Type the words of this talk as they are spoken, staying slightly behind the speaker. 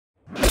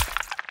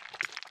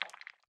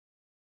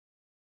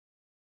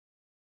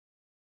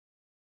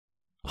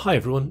Hi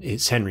everyone,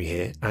 it's Henry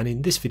here, and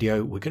in this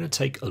video we're going to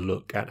take a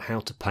look at how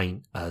to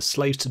paint a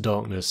Slaves to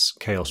Darkness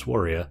Chaos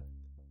Warrior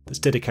that's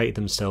dedicated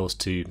themselves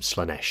to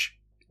Slaanesh,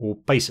 or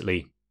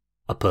basically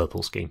a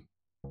purple scheme.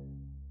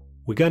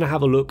 We're going to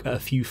have a look at a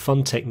few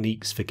fun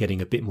techniques for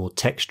getting a bit more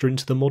texture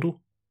into the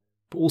model,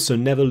 but also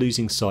never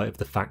losing sight of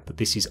the fact that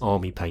this is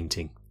army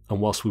painting,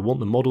 and whilst we want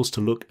the models to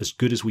look as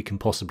good as we can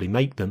possibly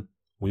make them,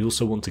 we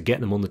also want to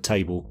get them on the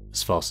table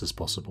as fast as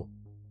possible.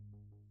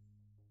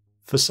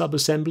 For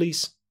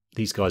sub-assemblies,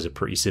 these guys are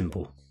pretty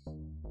simple.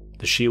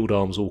 The shield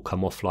arms all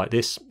come off like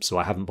this, so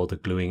I haven't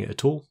bothered gluing it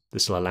at all.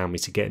 This will allow me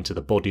to get into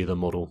the body of the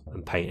model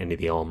and paint any of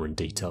the armour and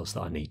details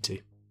that I need to.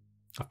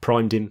 I've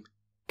primed him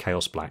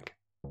Chaos Black.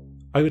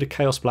 Over the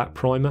Chaos Black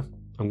primer,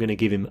 I'm going to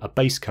give him a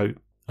base coat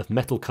of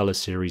Metal Colour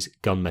Series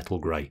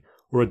Gunmetal Grey,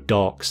 or a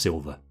dark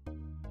silver.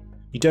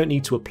 You don't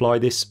need to apply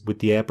this with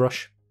the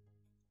airbrush.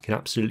 You can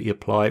absolutely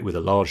apply it with a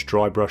large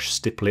dry brush,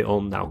 stipple it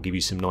on, that'll give you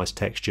some nice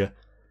texture.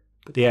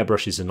 But the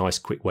airbrush is a nice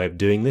quick way of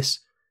doing this.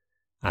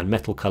 And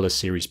Metal Colour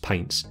Series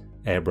paints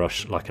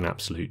airbrush like an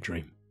absolute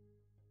dream.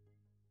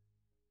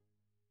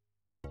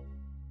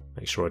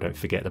 Make sure I don't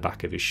forget the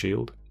back of his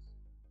shield.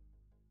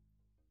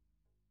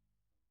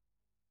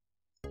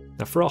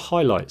 Now for our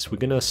highlights, we're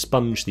going to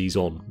sponge these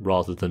on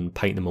rather than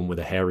paint them on with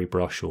a hairy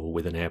brush or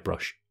with an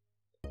airbrush.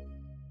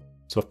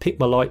 So I've picked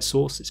my light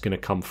source. It's going to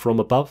come from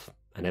above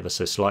and ever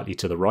so slightly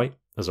to the right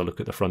as I look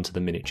at the front of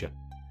the miniature.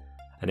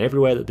 And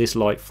everywhere that this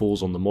light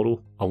falls on the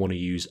model, I want to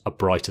use a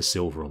brighter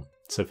silver on.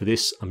 So for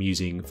this, I'm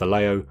using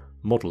Vallejo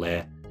Model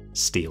Air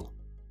Steel.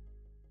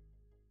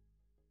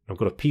 I've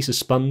got a piece of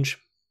sponge,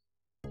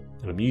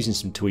 and I'm using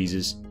some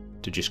tweezers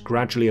to just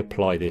gradually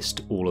apply this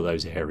to all of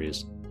those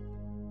areas.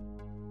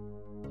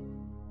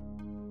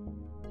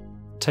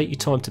 Take your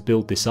time to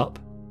build this up.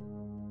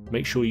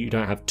 Make sure you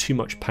don't have too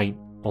much paint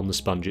on the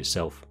sponge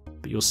itself,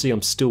 but you'll see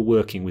I'm still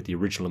working with the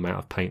original amount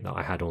of paint that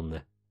I had on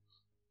there.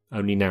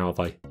 Only now have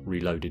I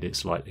reloaded it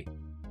slightly.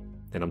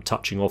 Then I'm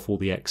touching off all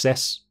the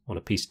excess on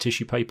a piece of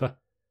tissue paper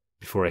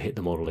before I hit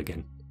the model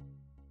again.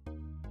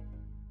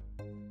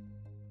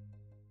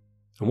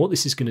 And what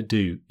this is going to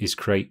do is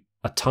create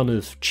a ton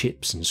of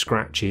chips and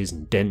scratches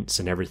and dents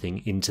and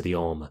everything into the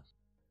armour.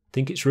 I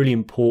think it's really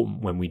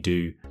important when we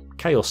do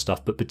chaos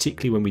stuff, but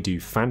particularly when we do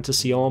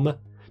fantasy armour,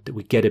 that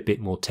we get a bit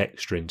more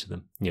texture into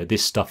them. You know,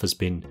 this stuff has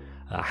been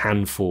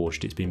hand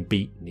forged, it's been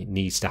beaten, it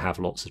needs to have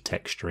lots of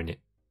texture in it.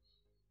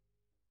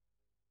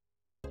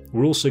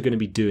 We're also going to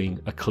be doing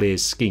a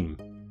clears scheme,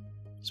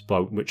 by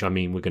which I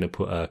mean we're going to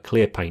put a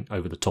clear paint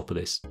over the top of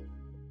this.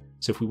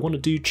 So if we want to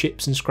do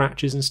chips and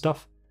scratches and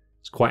stuff,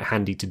 it's quite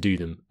handy to do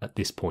them at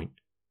this point.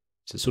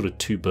 So it's sort of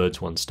two birds,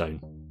 one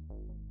stone.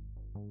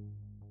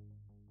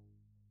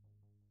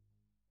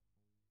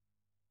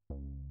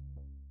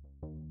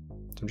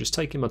 So I'm just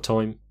taking my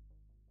time,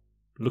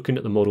 looking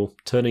at the model,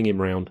 turning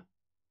him round,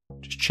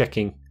 just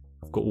checking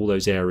I've got all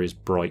those areas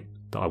bright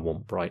that I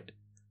want bright.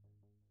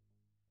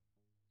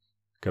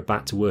 Go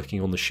back to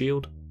working on the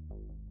shield.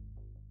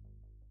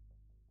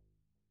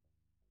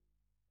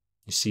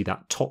 You see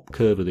that top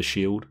curve of the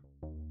shield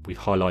we've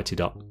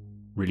highlighted up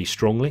really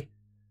strongly.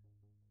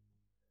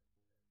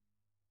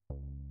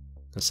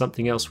 And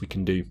something else we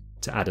can do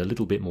to add a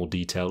little bit more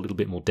detail, a little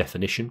bit more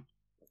definition.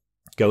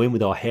 Go in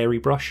with our hairy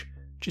brush,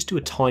 just do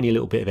a tiny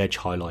little bit of edge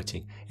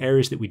highlighting,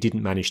 areas that we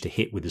didn't manage to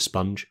hit with the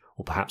sponge,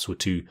 or perhaps were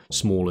too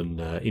small and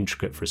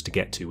intricate for us to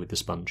get to with the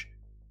sponge.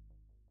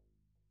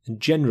 And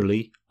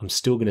generally, I'm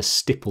still going to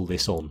stipple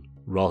this on,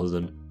 rather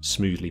than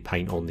smoothly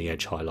paint on the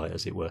edge highlight,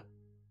 as it were.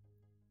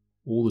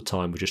 All the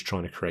time we're just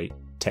trying to create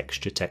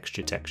texture,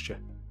 texture, texture.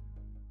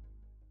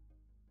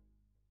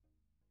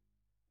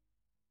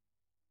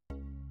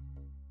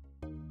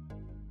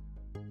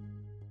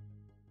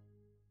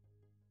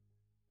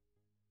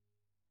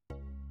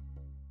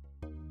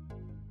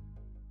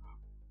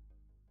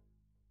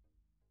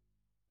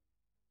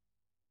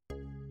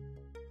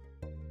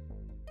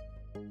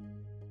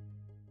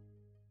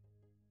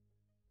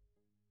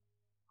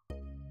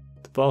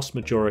 The vast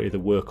majority of the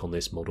work on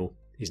this model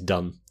is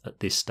done at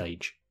this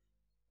stage.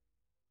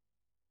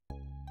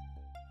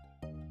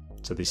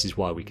 So this is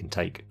why we can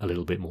take a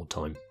little bit more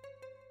time.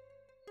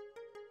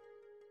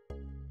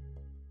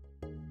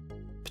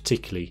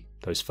 Particularly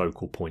those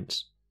focal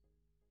points.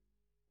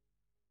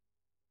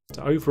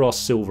 So over our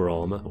silver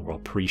armour, or our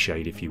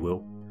pre-shade if you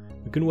will,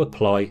 we're going to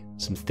apply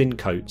some thin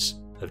coats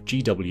of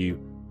GW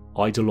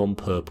Eidolon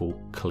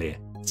Purple Clear.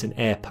 It's an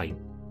air paint.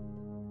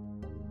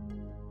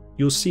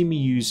 You'll see me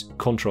use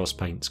contrast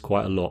paints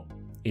quite a lot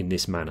in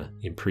this manner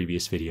in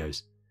previous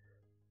videos.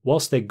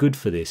 Whilst they're good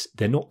for this,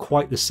 they're not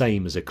quite the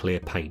same as a clear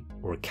paint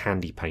or a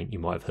candy paint you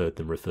might have heard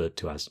them referred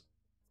to as.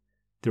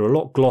 They're a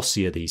lot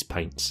glossier, these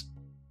paints,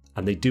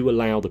 and they do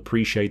allow the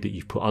pre-shade that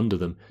you've put under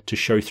them to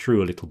show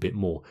through a little bit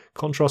more.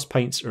 Contrast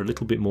paints are a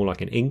little bit more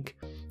like an ink,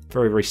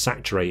 very, very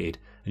saturated,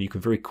 and you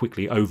can very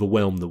quickly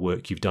overwhelm the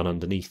work you've done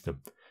underneath them.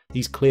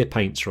 These clear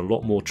paints are a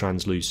lot more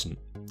translucent,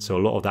 so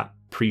a lot of that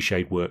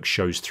pre-shade work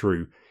shows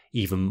through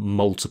even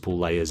multiple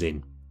layers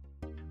in.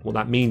 What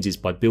that means is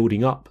by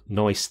building up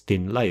nice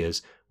thin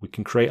layers, we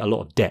can create a lot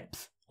of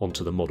depth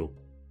onto the model.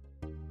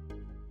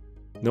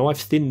 Now I've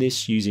thinned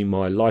this using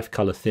my Life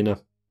Colour thinner.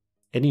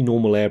 Any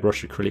normal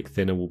airbrush acrylic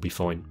thinner will be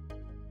fine.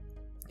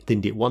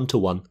 Thinned it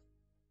 1:1,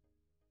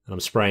 and I'm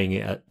spraying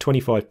it at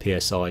 25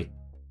 psi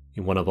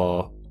in one of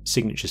our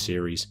signature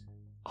series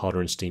Harder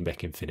and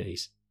Steenbeck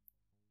Infinities.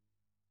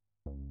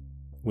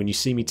 When you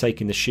see me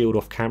taking the shield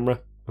off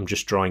camera, I'm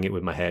just drying it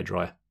with my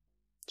hairdryer.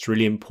 It's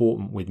really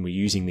important when we're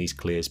using these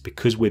clears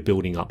because we're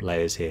building up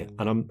layers here,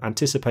 and I'm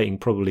anticipating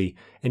probably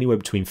anywhere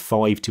between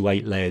 5 to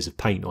 8 layers of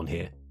paint on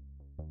here.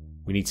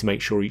 We need to make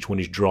sure each one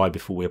is dry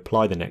before we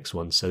apply the next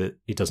one so that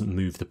it doesn't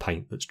move the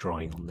paint that's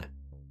drying on there.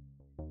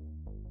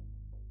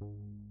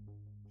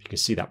 You can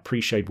see that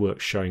pre-shade work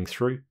showing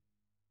through.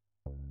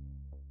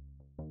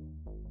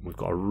 We've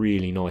got a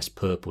really nice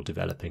purple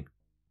developing.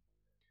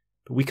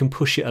 But we can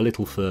push it a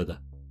little further.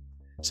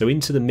 So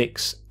into the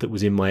mix that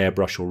was in my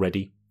airbrush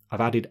already,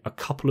 I've added a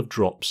couple of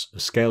drops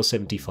of Scale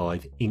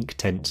 75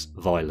 Inktense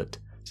Violet.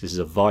 So this is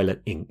a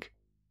violet ink.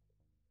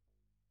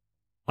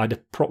 I'd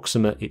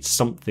approximate it's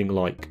something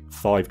like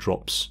 5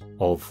 drops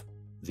of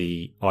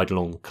the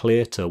Eidolon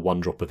clear to 1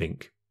 drop of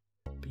ink.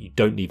 But you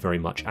don't need very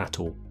much at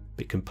all.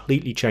 It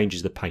completely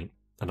changes the paint,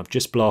 and I've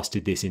just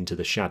blasted this into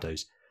the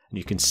shadows, and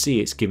you can see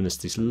it's given us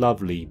this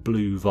lovely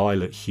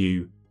blue-violet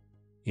hue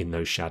in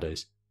those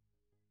shadows.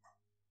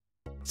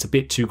 It's a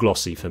bit too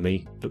glossy for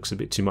me, looks a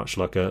bit too much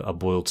like a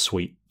boiled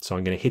sweet, so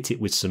I'm going to hit it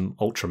with some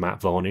Ultra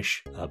Matte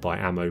varnish by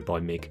Ammo by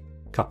MIG,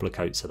 a couple of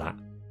coats of that.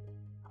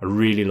 I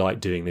really like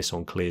doing this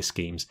on clear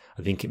schemes.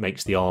 I think it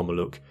makes the armour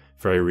look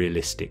very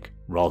realistic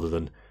rather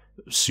than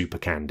super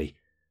candy.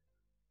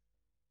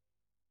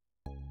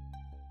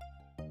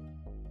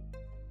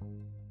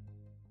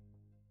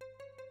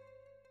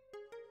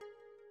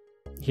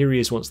 Here he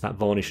is once that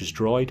varnish has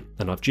dried,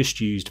 and I've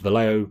just used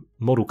Vallejo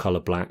Model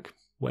Colour Black,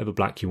 whatever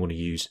black you want to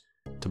use,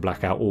 to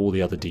black out all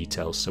the other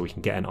details so we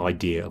can get an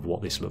idea of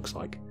what this looks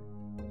like.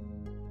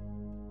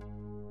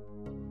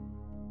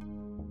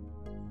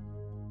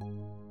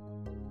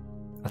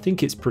 I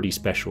think it's pretty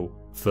special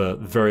for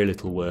very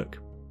little work.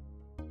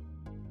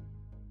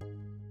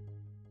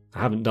 I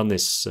haven't done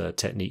this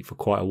technique for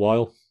quite a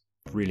while.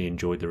 Really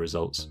enjoyed the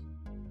results.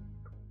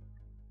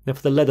 Now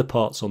for the leather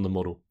parts on the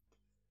model,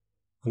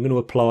 I'm going to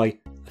apply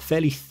a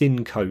fairly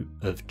thin coat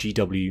of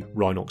GW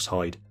Rhinox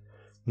Hide.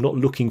 I'm not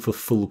looking for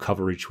full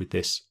coverage with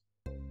this.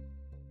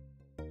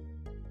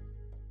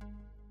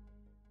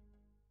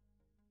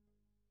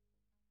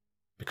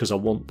 Because I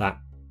want that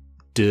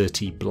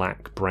dirty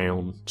black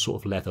brown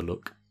sort of leather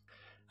look.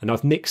 And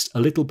I've mixed a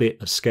little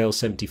bit of Scale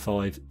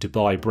 75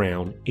 Dubai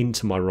Brown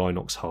into my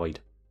Rhinox Hide,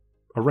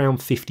 around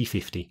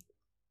 50-50.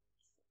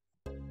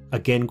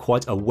 Again,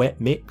 quite a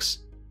wet mix.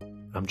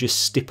 I'm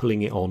just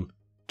stippling it on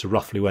to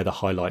roughly where the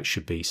highlights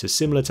should be. So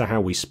similar to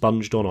how we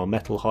sponged on our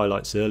metal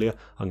highlights earlier,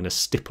 I'm going to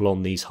stipple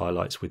on these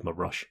highlights with my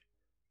brush.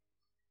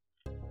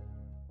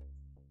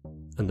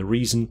 And the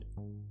reason?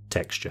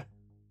 Texture.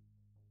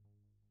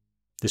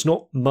 There's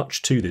not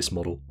much to this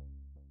model,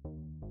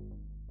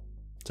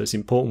 so it's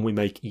important we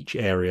make each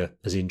area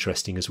as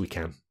interesting as we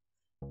can.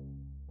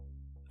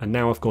 And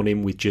now I've gone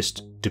in with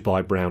just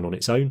Dubai Brown on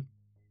its own.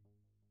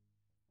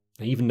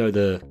 And even though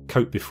the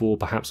coat before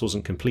perhaps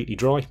wasn't completely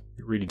dry,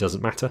 it really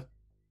doesn't matter.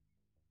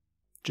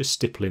 Just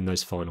stipple in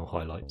those final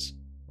highlights.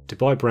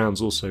 Dubai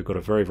Brown's also got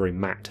a very, very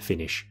matte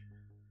finish,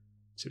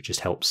 so it just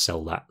helps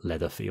sell that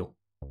leather feel.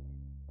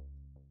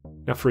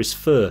 Now for his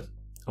fur,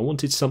 I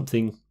wanted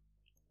something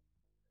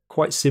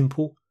quite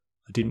simple.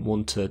 I didn't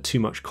want too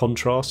much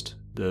contrast.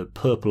 The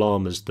purple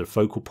armour's the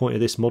focal point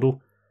of this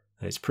model.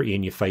 It's pretty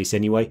in your face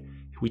anyway.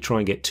 If we try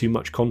and get too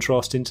much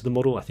contrast into the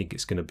model, I think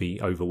it's going to be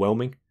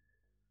overwhelming.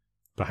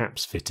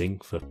 Perhaps fitting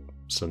for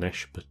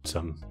Slaanesh, but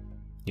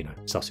you know,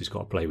 it's us who's got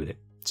to play with it.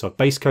 So I've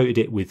base coated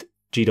it with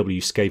GW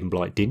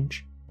Skavenblight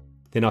Dinge.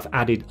 Then I've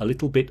added a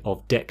little bit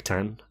of deck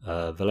tan,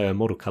 Vallejo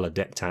Model Colour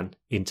deck tan,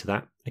 into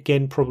that.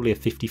 Again, probably a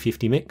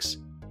 50-50 mix.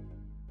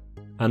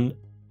 And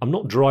I'm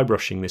not dry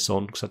brushing this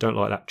on because I don't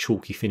like that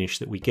chalky finish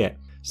that we get.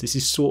 So this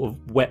is sort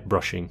of wet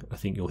brushing, I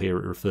think you'll hear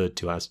it referred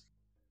to as.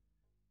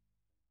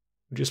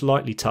 I'm just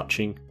lightly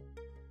touching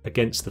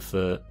against the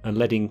fur and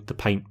letting the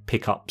paint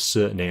pick up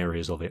certain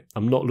areas of it.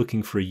 I'm not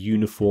looking for a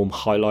uniform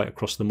highlight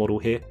across the model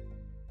here.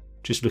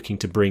 Just looking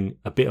to bring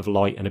a bit of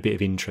light and a bit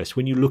of interest.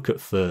 When you look at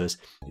furs,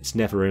 it's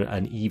never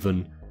an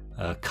even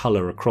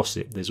colour across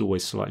it. There's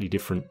always slightly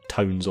different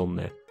tones on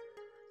there.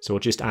 So I'll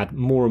just add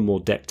more and more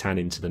deck tan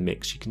into the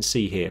mix. You can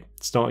see here,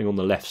 starting on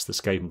the left's the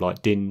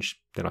Skavenblight Dinge,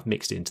 then I've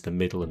mixed it into the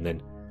middle, and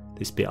then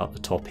this bit up the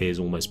top here is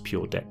almost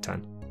pure deck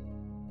tan.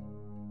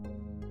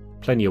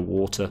 Plenty of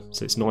water,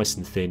 so it's nice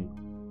and thin.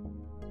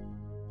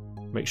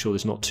 Make sure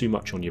there's not too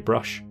much on your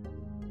brush.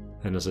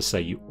 And as I say,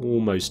 you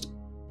almost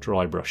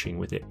dry brushing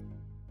with it.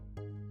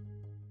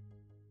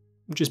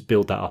 Just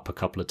build that up a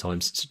couple of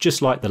times. It's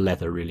just like the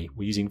leather really.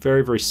 We're using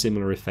very, very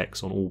similar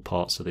effects on all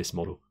parts of this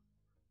model.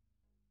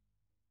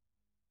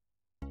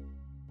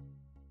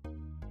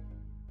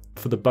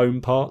 For the bone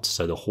parts,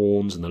 so the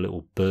horns and the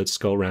little bird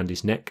skull around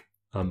his neck,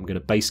 I'm going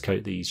to base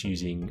coat these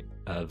using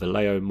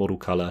Vallejo Model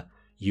Colour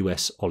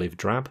US Olive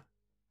Drab.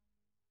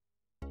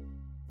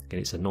 Again,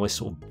 it's a nice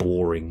sort of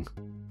boring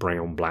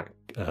brown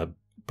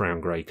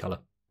grey colour.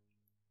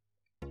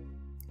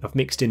 I've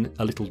mixed in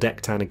a little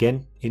deck tan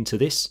again into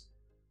this,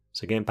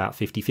 so again about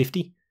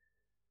 50-50.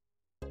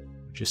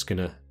 I'm just going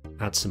to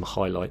add some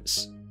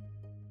highlights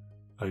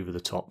over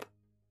the top,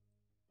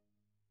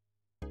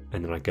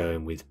 and then I go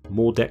in with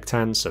more deck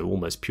tan, so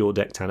almost pure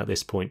deck tan at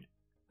this point,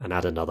 and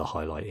add another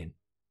highlight in.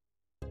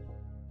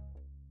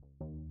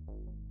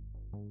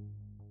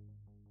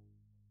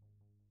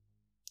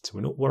 So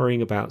we're not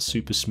worrying about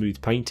super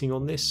smooth painting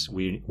on this,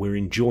 we're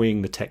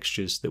enjoying the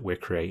textures that we're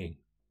creating.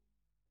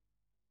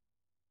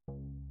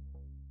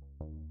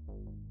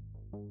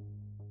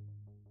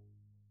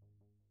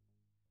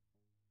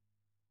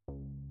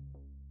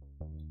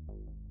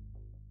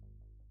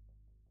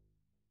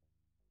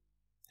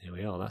 There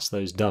we are, that's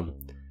those done.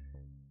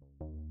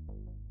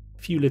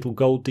 A few little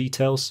gold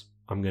details.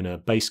 I'm going to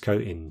base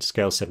coat in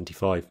scale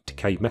 75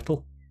 Decayed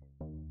Metal.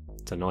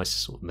 It's a nice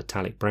sort of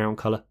metallic brown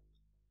colour.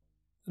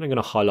 And I'm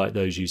going to highlight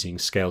those using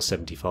scale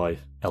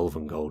 75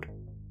 Elven Gold.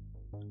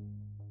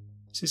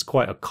 This is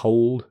quite a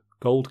cold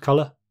gold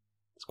colour.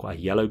 It's quite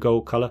a yellow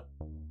gold colour.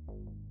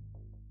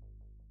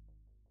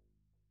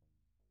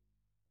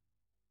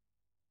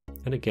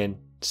 And again,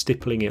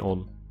 stippling it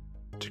on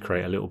to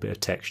create a little bit of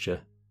texture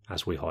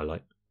as we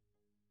highlight.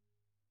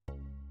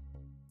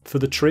 For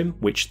the trim,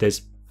 which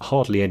there's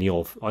hardly any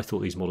of, I thought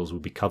these models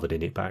would be covered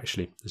in it, but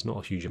actually there's not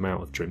a huge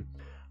amount of trim.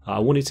 I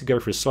wanted to go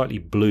for a slightly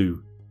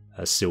blue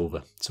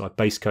silver, so I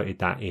base coated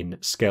that in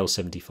scale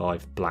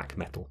 75 black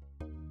metal.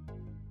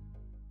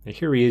 Now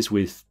here he is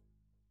with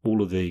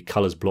all of the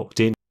colours blocked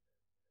in.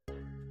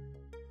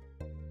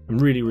 I'm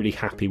really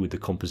happy with the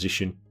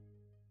composition,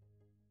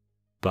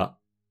 but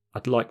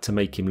I'd like to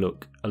make him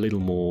look a little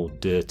more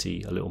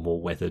dirty, a little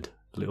more weathered,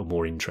 a little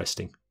more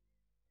interesting.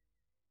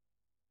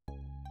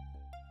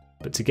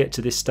 But to get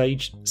to this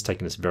stage, it's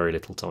taken us very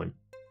little time.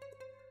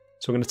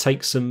 So I'm going to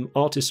take some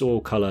Artist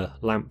Oil colour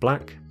Lamp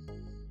Black.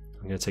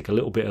 I'm going to take a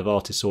little bit of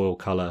Artist Oil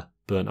colour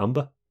Burnt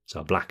Umber,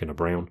 so a black and a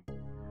brown.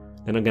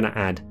 Then I'm going to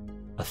add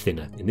a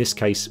thinner, in this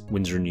case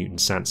Winsor & Newton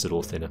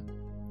Sansador thinner.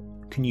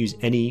 You can use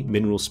any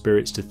mineral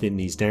spirits to thin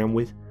these down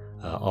with.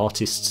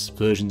 Artists'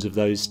 versions of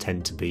those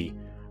tend to be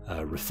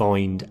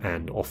refined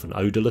and often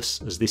odourless,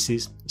 as this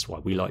is. That's why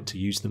we like to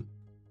use them.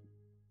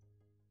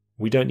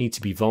 We don't need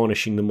to be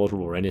varnishing the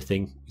model or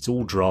anything. It's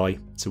all dry,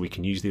 so we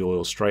can use the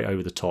oil straight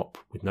over the top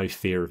with no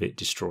fear of it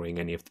destroying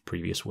any of the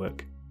previous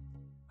work.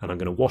 And I'm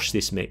going to wash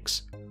this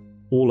mix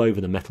all over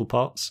the metal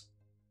parts.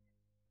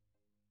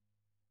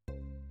 You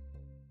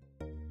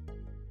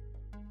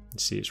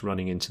see it's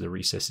running into the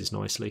recesses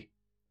nicely.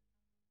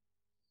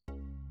 And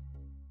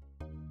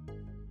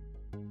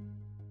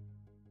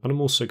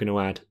I'm also going to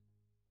add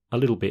a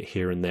little bit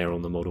here and there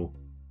on the model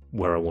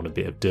where I want a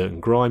bit of dirt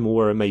and grime, or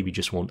where I maybe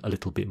just want a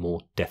little bit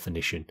more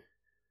definition.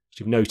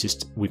 As you've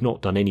noticed, we've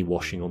not done any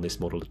washing on this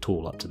model at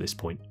all up to this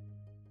point.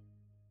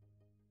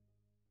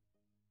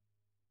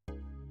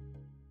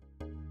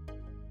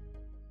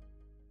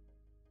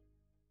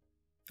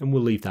 And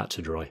we'll leave that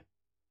to dry.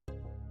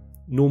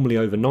 Normally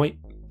overnight,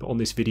 but on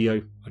this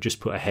video I just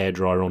put a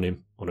hairdryer on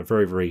him on a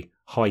very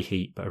high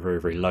heat but a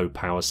very low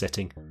power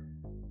setting,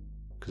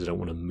 because I don't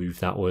want to move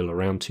that oil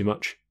around too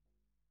much.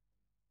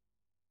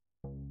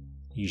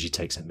 It usually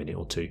takes a minute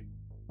or two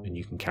and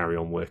you can carry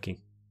on working.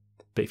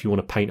 But if you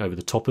want to paint over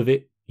the top of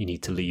it, you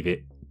need to leave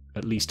it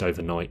at least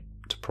overnight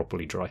to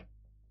properly dry.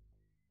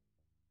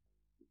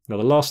 Now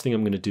the last thing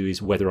I'm going to do is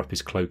weather up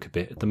his cloak a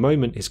bit. At the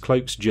moment his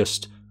cloak's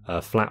just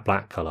a flat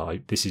black colour.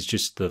 This is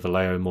just the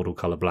Vallejo model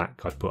colour black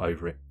I've put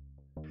over it.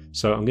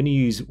 So I'm going to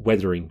use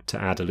weathering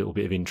to add a little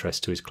bit of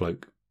interest to his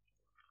cloak.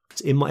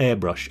 So in my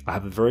airbrush I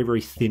have a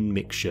very thin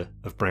mixture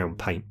of brown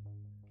paint.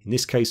 In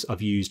this case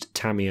I've used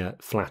Tamiya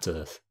Flat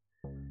Earth.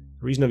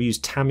 The reason I've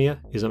used Tamiya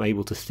is I'm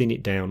able to thin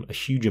it down a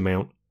huge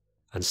amount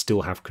and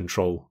still have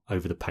control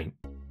over the paint.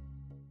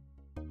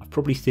 I've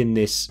probably thinned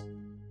this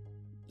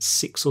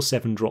 6 or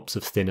 7 drops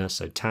of thinner,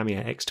 so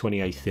Tamiya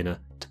X20A thinner,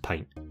 to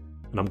paint.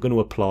 And I'm going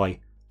to apply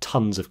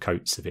tons of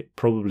coats of it,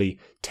 probably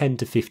 10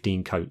 to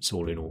 15 coats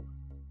all in all.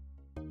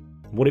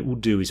 And what it will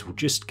do is we'll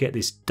just get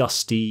this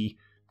dusty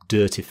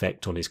dirt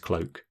effect on his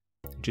cloak.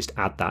 Just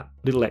add that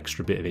little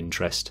extra bit of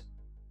interest,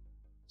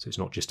 so it's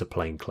not just a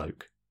plain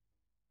cloak.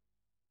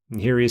 And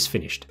here he is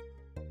finished.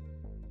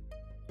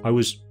 I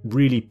was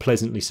really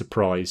pleasantly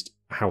surprised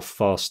how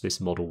fast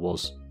this model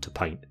was to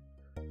paint.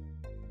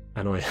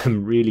 And I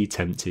am really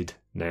tempted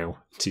now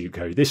to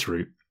go this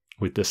route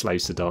with the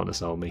Slaves to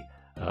Darkness army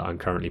I'm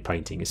currently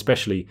painting,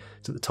 especially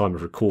at the time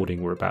of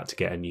recording. We're about to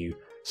get a new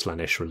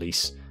Slaanesh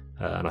release,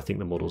 and I think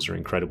the models are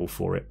incredible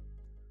for it.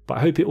 But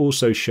I hope it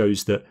also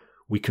shows that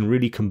we can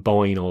really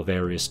combine our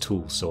various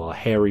tools, so our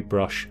hairy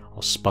brush,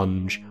 our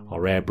sponge,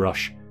 our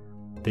airbrush,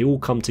 they all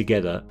come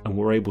together and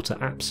we're able to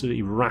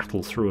absolutely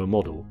rattle through a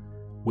model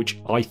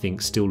which I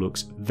think still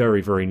looks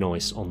very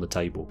nice on the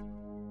table.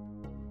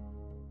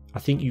 I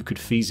think you could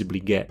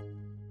feasibly get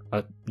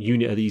a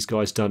unit of these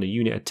guys done, a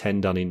unit of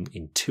 10 done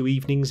in 2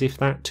 evenings, if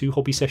that, 2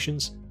 hobby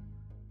sessions.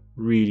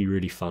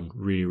 Really fun,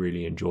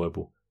 really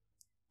enjoyable.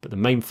 but the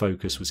main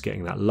focus was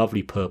getting that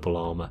lovely purple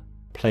armour,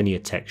 plenty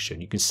of texture,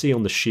 and you can see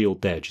on the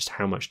shield there just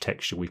how much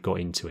texture we've got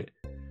into it.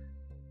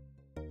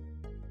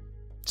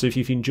 So if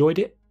you've enjoyed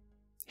it,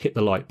 hit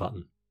the like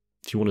button.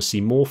 If you want to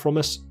see more from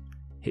us,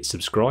 hit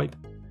subscribe.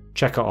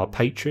 Check out our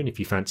Patreon if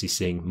you fancy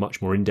seeing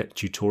much more in-depth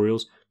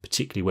tutorials,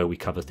 particularly where we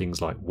cover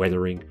things like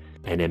weathering,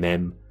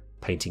 NMM,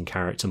 painting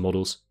character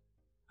models.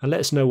 And let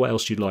us know what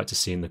else you'd like to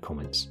see in the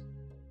comments.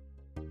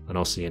 And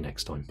I'll see you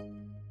next time.